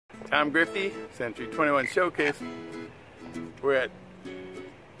Tom Griffey, Century 21 Showcase. We're at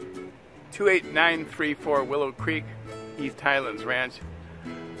 28934 Willow Creek, East Highlands Ranch.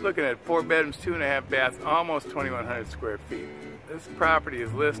 Looking at 4 bedrooms, 2.5 baths, almost 2,100 square feet. This property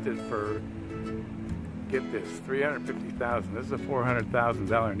is listed for, get this, $350,000. This is a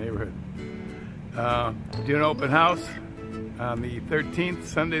 $400,000 neighborhood. Do an open house on the 13th,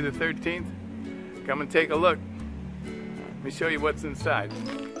 Sunday the 13th. Come and take a look. Let me show you what's inside.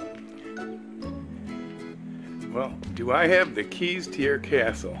 Well, do I have the keys to your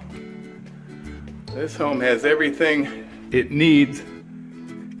castle? This home has everything it needs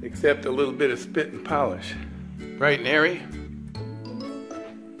except a little bit of spit and polish. Bright and airy.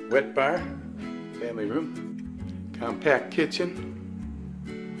 Wet bar. Family room. Compact kitchen.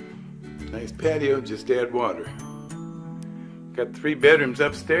 Nice patio, just add water. Got 3 bedrooms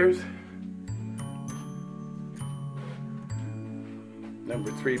upstairs.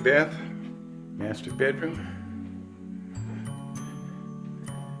 Number 3 bath. Master bedroom.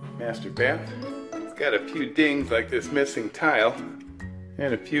 Master bath. It's got a few dings like this missing tile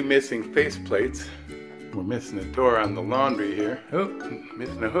and a few missing face plates. We're missing a door on the laundry here. Oh,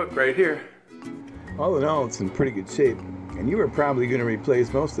 missing a hook right here. All in all, it's in pretty good shape, and you were probably going to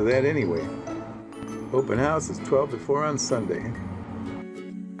replace most of that anyway. Open house is 12 to 4 on Sunday.